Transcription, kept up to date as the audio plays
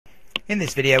In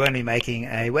this video, we're going to be making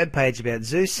a web page about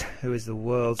Zeus, who is the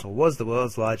world's, or was the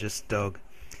world's largest dog.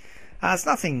 It's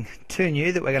nothing too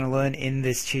new that we're going to learn in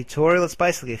this tutorial. It's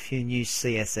basically a few new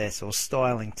CSS or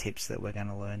styling tips that we're going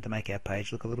to learn to make our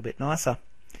page look a little bit nicer.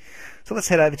 So let's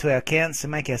head over to our accounts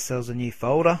and make ourselves a new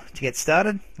folder to get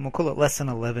started, and we'll call it Lesson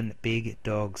 11 Big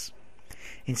Dogs.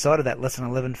 Inside of that Lesson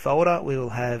 11 folder, we will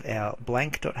have our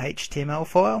blank.html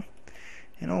file,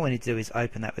 and all we need to do is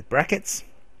open that with brackets.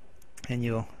 And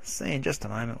you'll see in just a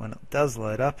moment when it does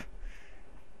load up.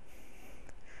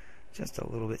 Just a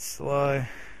little bit slow.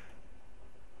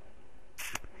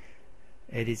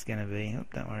 It is going to be, oh,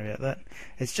 don't worry about that.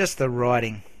 It's just the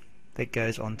writing that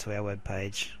goes onto our web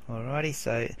page. Alrighty,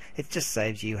 so it just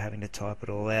saves you having to type it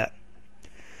all out.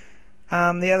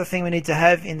 The other thing we need to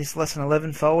have in this Lesson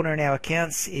 11 folder in our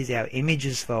accounts is our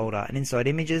images folder. And inside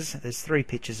images, there's 3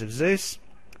 pictures of Zeus.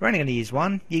 We're only going to use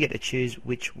one. You get to choose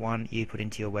which one you put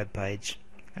into your web page.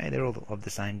 Okay, they're all of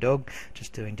the same dog,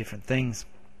 just doing different things.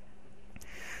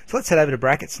 So let's head over to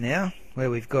brackets now, where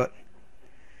we've got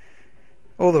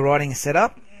all the writing set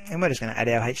up, and we're just going to add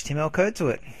our HTML code to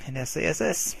it and our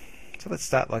CSS. So let's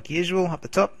start like usual up the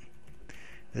top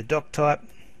with a doc type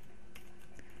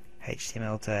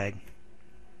HTML tag.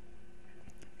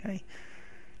 Okay.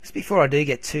 Just before I do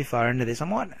get too far into this, I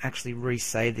might actually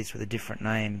resave this with a different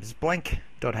name, because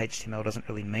blank.html doesn't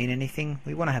really mean anything.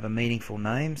 We want to have a meaningful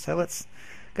name, so let's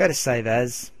go to save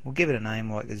as. We'll give it a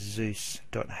name like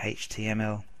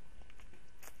Zeus.html.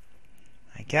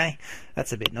 Okay,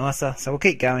 that's a bit nicer. So we'll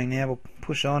keep going now. We'll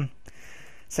push on.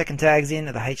 Second tags in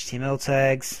are the HTML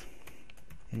tags.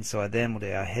 Inside them we'll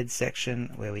do our head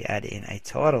section where we add in a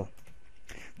title.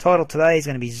 Title today is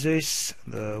going to be Zeus,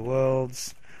 the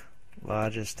world's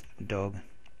largest dog.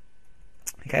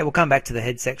 Okay, we'll come back to the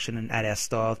head section and add our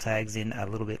style tags in a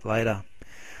little bit later.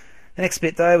 The next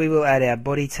bit though, we will add our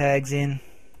body tags in.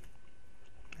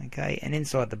 Okay, and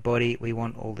inside the body we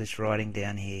want all this writing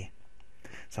down here.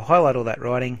 So highlight all that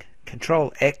writing,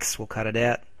 Control X will cut it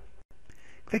out.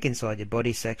 Click inside your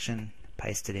body section,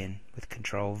 paste it in with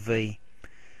Control V.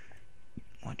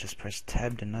 Might just press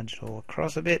Tab to nudge it all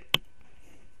across a bit.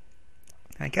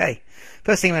 Okay,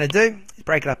 first thing we're going to do is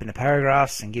break it up into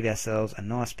paragraphs and give ourselves a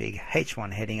nice big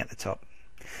H1 heading at the top.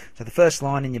 So the first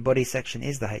line in your body section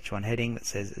is the H1 heading that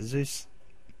says Zeus,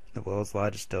 the world's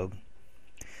largest dog.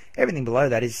 Everything below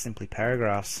that is simply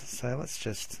paragraphs. So let's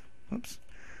just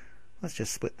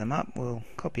split them up. We'll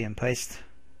copy and paste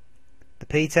the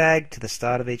P tag to the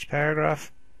start of each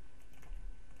paragraph,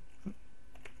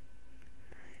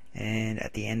 and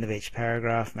at the end of each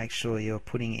paragraph make sure you're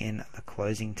putting in the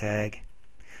closing tag.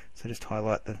 So just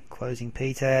highlight the closing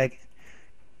P tag,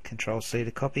 Control C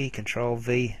to copy, Control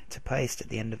V to paste at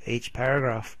the end of each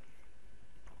paragraph.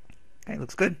 Okay,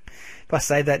 looks good. If I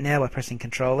save that now by pressing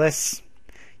Control S,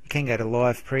 you can go to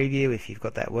live preview if you've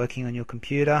got that working on your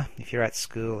computer. If you're at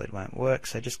school it won't work,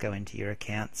 so just go into your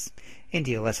accounts, into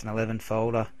your Lesson 11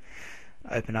 folder,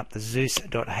 open up the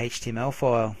Zeus.html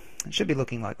file. It should be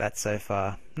looking like that so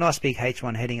far. Nice big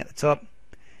H1 heading at the top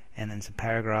and then some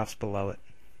paragraphs below it.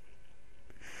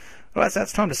 Alright, so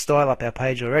it's time to style up our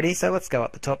page already, so let's go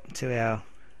up the top to our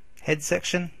head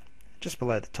section. Just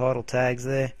below the title tags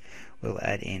there, we'll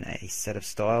add in a set of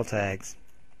style tags.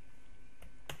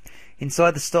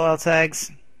 Inside the style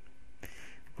tags,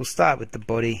 we'll start with the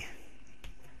body.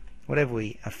 Whatever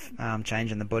we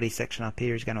change in the body section up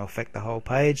here is going to affect the whole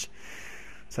page.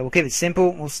 So we'll keep it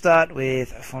simple. We'll start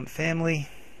with a font family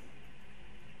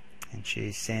and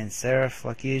choose sans serif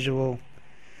like usual.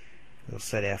 We'll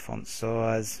set our font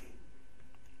size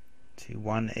to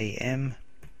 1em,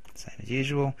 same as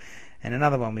usual, and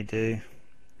another one we do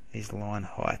is line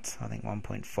height. I think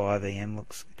 1.5em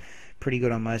looks pretty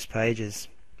good on most pages.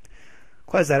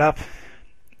 Close that up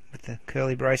with the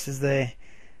curly braces there.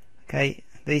 Okay,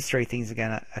 these 3 things are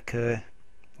going to occur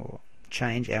or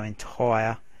change our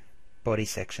entire body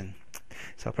section.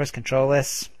 So I'll press Control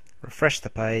S, refresh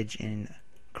the page in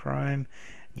Chrome.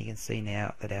 You can see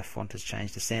now that our font has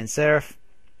changed to sans serif.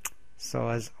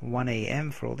 Size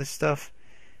 1em for all this stuff.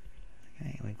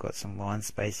 Okay, we've got some line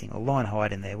spacing or line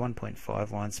height in there,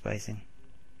 1.5 line spacing.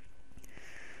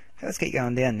 Okay, let's keep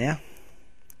going down now.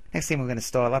 Next thing we're going to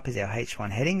style up is our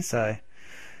H1 heading. So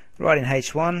right in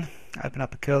H1, open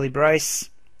up a curly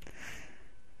brace.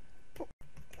 What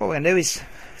we're going to do is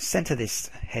center this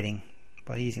heading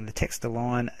by using the text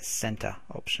align center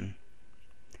option.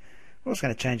 We're also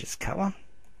going to change its color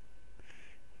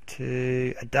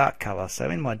to a dark color. So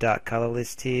in my dark color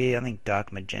list here, I think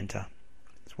dark magenta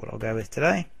is what I'll go with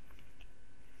today.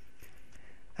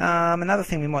 Another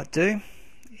thing we might do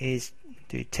is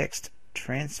do text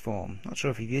transform. Not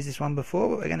sure if you've used this one before,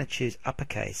 but we're going to choose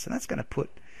uppercase, and that's going to put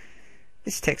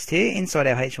this text here inside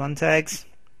our H1 tags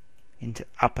into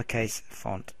uppercase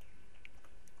font.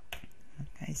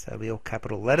 Okay, so it'll be all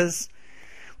capital letters.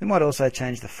 We might also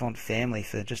change the font family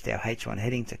for just our H1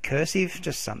 heading to cursive,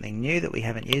 just something new that we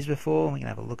haven't used before. We can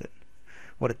have a look at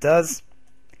what it does.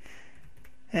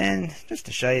 And just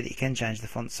to show you that you can change the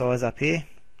font size up here,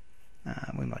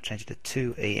 we might change it to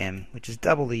 2 EM, which is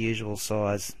double the usual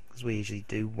size, because we usually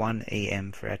do 1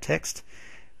 EM for our text.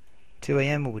 2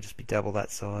 EM will just be double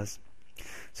that size.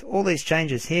 So all these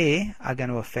changes here are going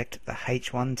to affect the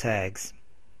H1 tags.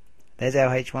 There's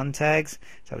our H1 tags,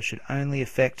 so it should only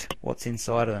affect what's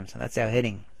inside of them. So that's our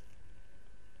heading.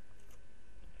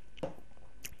 Go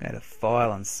to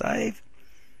File and Save.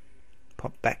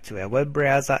 Pop back to our web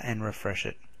browser and refresh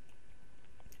it.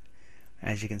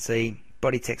 As you can see,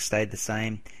 body text stayed the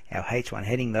same. Our H1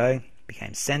 heading though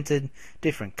became centered,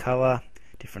 different color,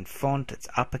 different font. It's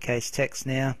uppercase text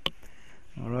now.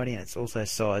 Alrighty, and it's also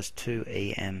size 2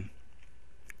 EM.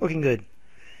 Looking good.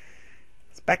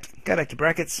 Go back to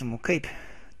brackets and we'll keep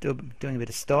doing a bit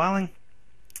of styling.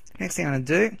 Next thing I'm going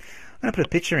to do, I'm going to put a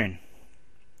picture in.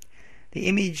 The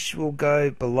image will go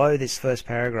below this first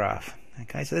paragraph.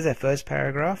 Okay, so there's our first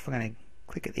paragraph. We're going to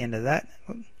click at the end of that,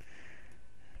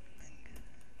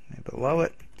 below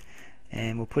it,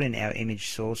 and we'll put in our image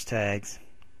source tags.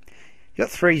 You've got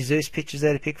 3 Zeus pictures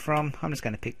there to pick from. I'm just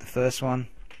going to pick the first one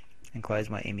and close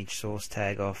my image source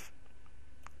tag off.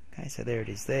 Okay, so there it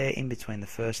is there, in between the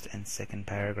first and second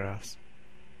paragraphs.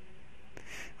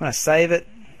 When I save it,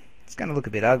 it's going to look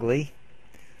a bit ugly.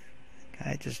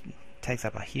 Okay, it just takes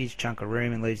up a huge chunk of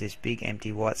room and leaves this big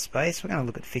empty white space. We're going to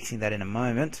look at fixing that in a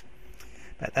moment,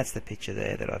 but that's the picture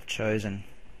there that I've chosen.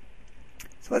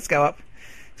 So let's go up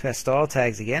to our style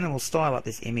tags again, and we'll style up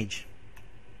this image.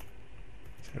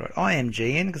 So we'll write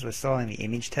IMG in because we're styling the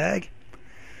image tag.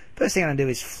 First thing I'm going to do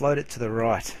is float it to the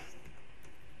right.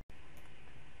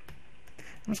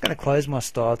 I'm just going to close my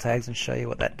style tags and show you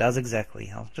what that does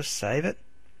exactly. I'll just save it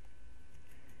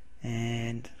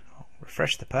and I'll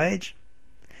refresh the page.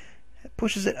 It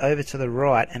pushes it over to the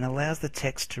right and allows the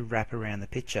text to wrap around the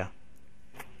picture.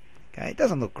 Okay, it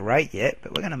doesn't look great yet,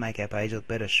 but we're going to make our page look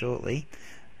better shortly.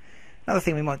 Another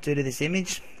thing we might do to this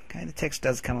image, okay, the text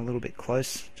does come a little bit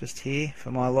close just here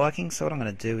for my liking, so what I'm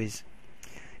going to do is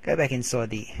go back inside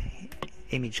the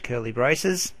image curly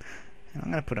braces and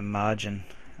I'm going to put a margin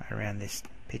around this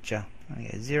picture. I'm going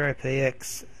to go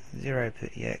 0px,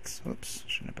 0px, whoops,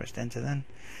 shouldn't have pressed enter then.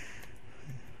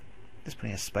 Just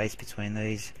putting a space between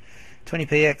these,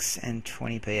 20px and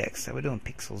 20px, so we're doing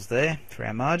pixels there for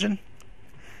our margin.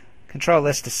 Control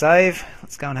S to save.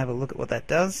 Let's go and have a look at what that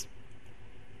does.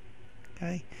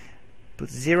 Okay,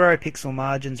 puts 0 pixel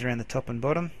margins around the top and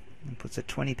bottom and puts a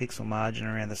 20 pixel margin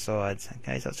around the sides.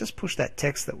 Okay, so it's just pushed that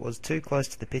text that was too close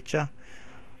to the picture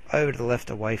over to the left,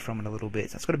 away from it a little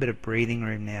bit. So it's got a bit of breathing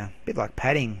room now, a bit like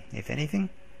padding if anything.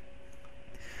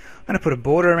 I'm going to put a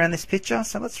border around this picture,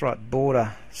 so let's write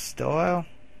border style.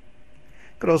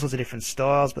 Got all sorts of different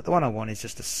styles, but the one I want is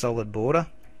just a solid border.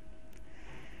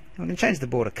 And we can change the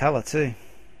border color too.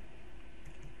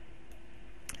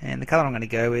 And the color I'm going to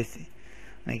go with, I'm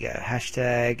going to go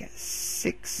hashtag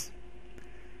 6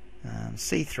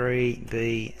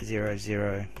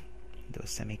 C3B00, do a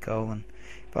semicolon.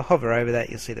 If I hover over that,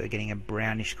 you'll see that we're getting a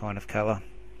brownish kind of color.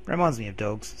 Reminds me of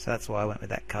dogs, so that's why I went with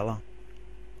that color.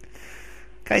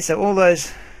 Okay, so all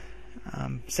those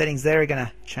settings there are going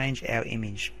to change our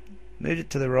image. Moved it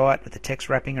to the right with the text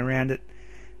wrapping around it.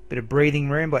 Bit of breathing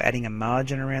room by adding a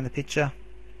margin around the picture.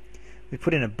 We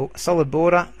put in a solid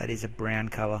border that is a brown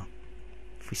color.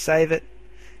 If we save it,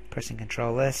 pressing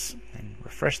Control S and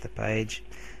refresh the page,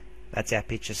 that's our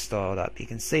picture styled up. You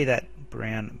can see that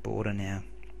brown border now.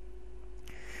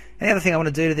 And the other thing I want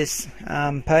to do to this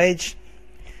page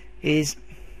is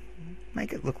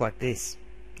make it look like this.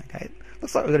 Okay, it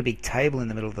looks like we've got a big table in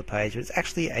the middle of the page, but it's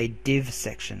actually a div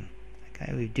section.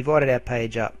 Okay, we've divided our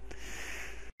page up.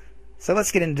 So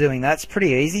let's get into doing that. It's pretty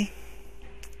easy.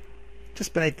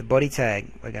 Just beneath the body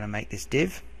tag, we're going to make this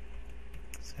div.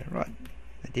 So write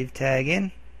the div tag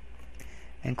in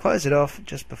and close it off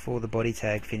just before the body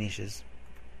tag finishes.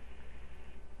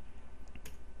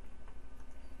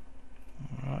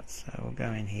 Alright, so we'll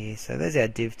go in here. So there's our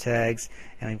div tags,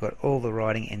 and we've got all the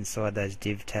writing inside those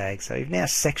div tags. So we've now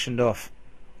sectioned off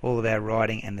all of our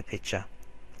writing and the picture.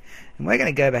 And we're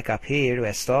going to go back up here to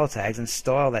our style tags and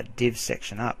style that div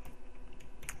section up.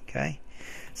 Okay,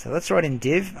 so let's write in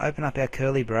div, open up our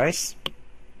curly brace.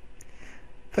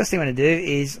 First thing I'm going to do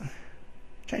is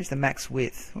change the max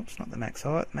width, oops, not the max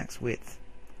height, max width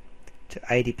to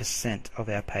 80% of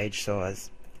our page size.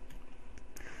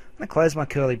 going to close my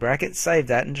curly bracket, save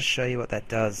that, and just show you what that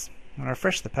does. I'm going to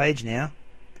refresh the page now.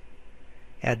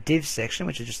 Our div section,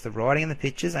 which is just the writing and the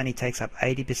pictures, only takes up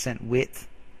 80% width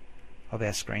of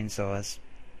our screen size.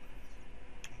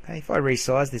 Okay, if I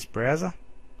resize this browser,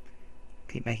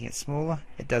 keep making it smaller,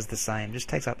 it does the same, just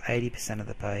takes up 80% of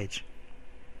the page.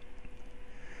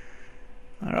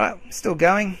 Alright, still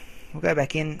going. We'll go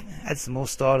back in, add some more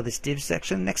style to this div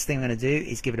section. Next thing I'm going to do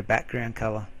is give it a background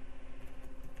color.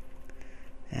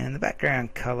 And the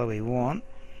background color we want,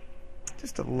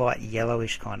 just a light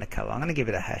yellowish kind of color. I'm going to give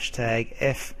it a hashtag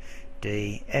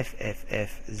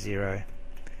FDFFF0.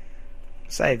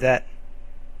 Save that,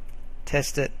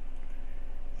 test it.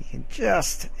 You can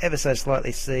just ever so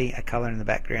slightly see a color in the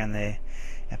background there.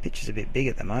 Our picture's a bit big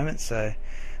at the moment, so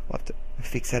we'll have to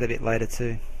fix that a bit later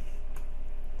too.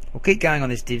 We'll keep going on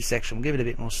this div section. We'll give it a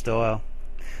bit more style.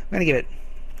 I'm going to give it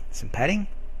some padding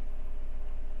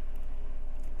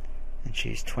and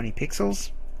choose 20 pixels.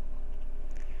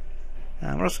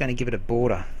 We're also going to give it a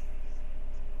border.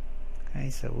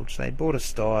 Okay, so we'll say border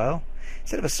style.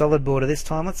 Instead of a solid border this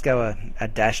time, let's go a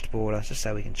dashed border, just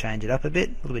so we can change it up a bit,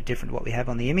 a little bit different to what we have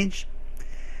on the image.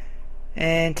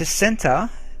 And to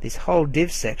center this whole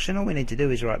div section, all we need to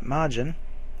do is write margin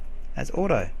as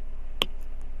auto.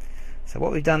 So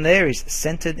what we've done there is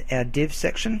centered our div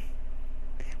section.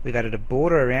 We've added a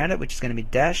border around it, which is going to be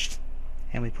dashed,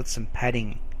 and we put some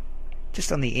padding just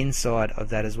on the inside of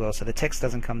that as well, so the text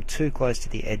doesn't come too close to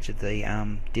the edge of the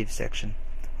div section.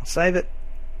 I'll save it,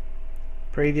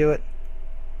 preview it.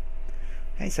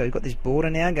 Okay, so we've got this border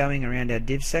now going around our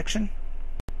div section.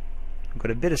 We've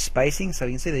got a bit of spacing, so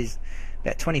you can see there's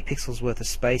about 20 pixels worth of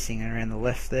spacing around the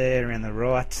left there, around the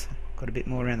right. Got a bit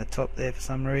more around the top there for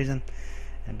some reason,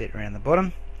 and a bit around the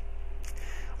bottom.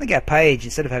 I think our page,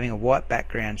 instead of having a white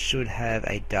background, should have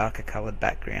a darker coloured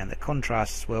background that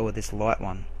contrasts well with this light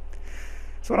one.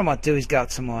 So what I might do is go up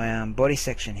to my body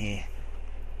section here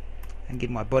and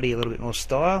give my body a little bit more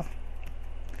style.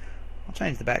 I'll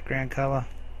change the background colour.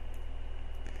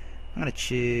 I'm going to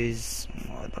choose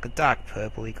like a dark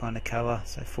purpley kind of colour,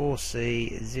 so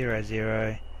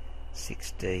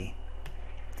 4C006D.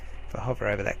 If I hover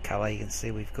over that colour, you can see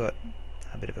we've got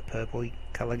a bit of a purpley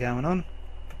colour going on.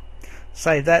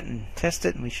 Save that and test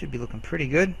it, and we should be looking pretty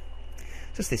good.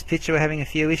 Just this picture we're having a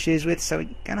few issues with, so we're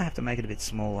going to have to make it a bit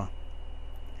smaller.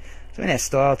 So in our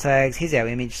style tags, here's our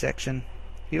image section.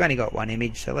 We've only got one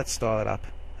image, so let's style it up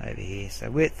over here. So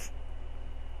width,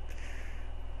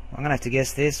 I'm going to have to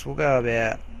guess this. We'll go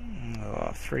about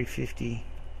 350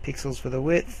 pixels for the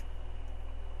width.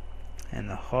 And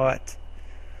the height,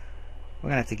 we're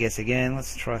going to have to guess again.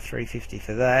 Let's try 350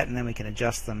 for that, and then we can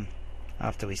adjust them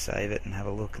after we save it and have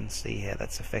a look and see how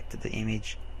that's affected the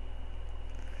image.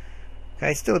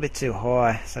 Okay, still a bit too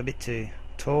high, so a bit too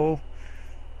tall.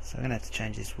 So I'm going to have to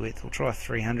change this width. We'll try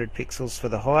 300 pixels for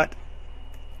the height.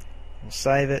 We'll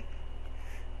save it,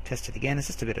 test it again. It's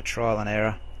just a bit of trial and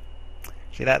error.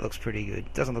 Actually, that looks pretty good.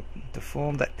 It doesn't look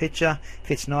deformed, that picture.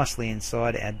 Fits nicely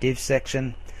inside our div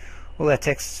section. All our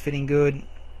text is fitting good.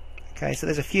 Okay, so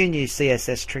there's a few new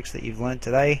CSS tricks that you've learnt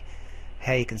today,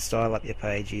 how you can style up your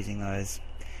page using those.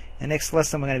 In the next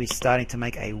lesson, we're going to be starting to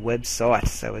make a website,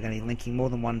 so we're going to be linking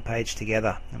more than one page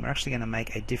together, and we're actually going to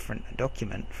make a different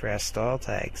document for our style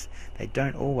tags. They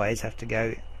don't always have to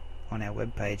go on our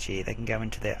web page here, they can go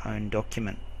into their own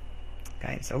document.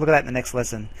 Okay, so look at that in the next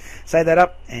lesson. Save that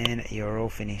up and you're all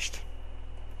finished.